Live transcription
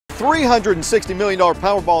$360 million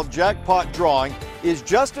Powerball jackpot drawing is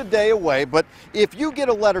just a day away, but if you get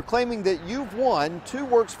a letter claiming that you've won, Two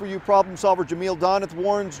Works For You problem solver Jamil Donath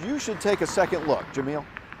warns you should take a second look. Jamil?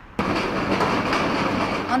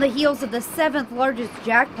 On the heels of the 7th largest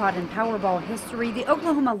jackpot in Powerball history, the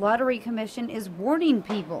Oklahoma Lottery Commission is warning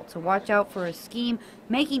people to watch out for a scheme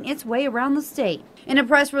making its way around the state. In a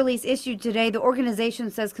press release issued today, the organization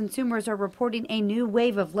says consumers are reporting a new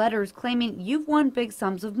wave of letters claiming you've won big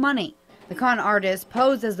sums of money. The con artists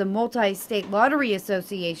pose as the Multi-State Lottery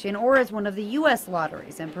Association or as one of the U.S.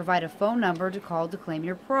 lotteries and provide a phone number to call to claim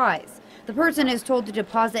your prize. The person is told to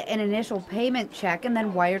deposit an initial payment check and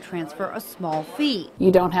then wire transfer a small fee.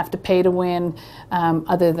 You don't have to pay to win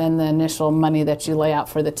other than the initial money that you lay out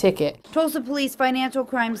for the ticket. Tulsa Police Financial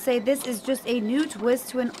Crimes say this is just a new twist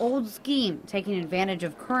to an old scheme, taking advantage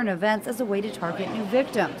of current events as a way to target new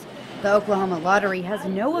victims. The Oklahoma Lottery has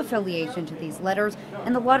no affiliation to these letters,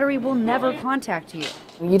 and the lottery will never contact you.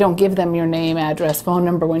 You don't give them your name, address, phone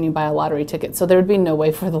number when you buy a lottery ticket, so there would be no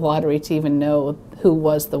way for the lottery to even know who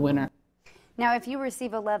was the winner. Now, if you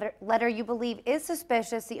receive a letter you believe is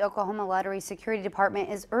suspicious, the Oklahoma Lottery Security Department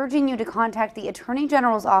is urging you to contact the Attorney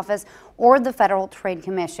General's office or the Federal Trade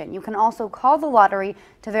Commission. You can also call the lottery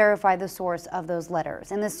to verify the source of those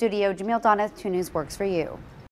letters. In the studio, Jamil Donath, 2 News Works For You.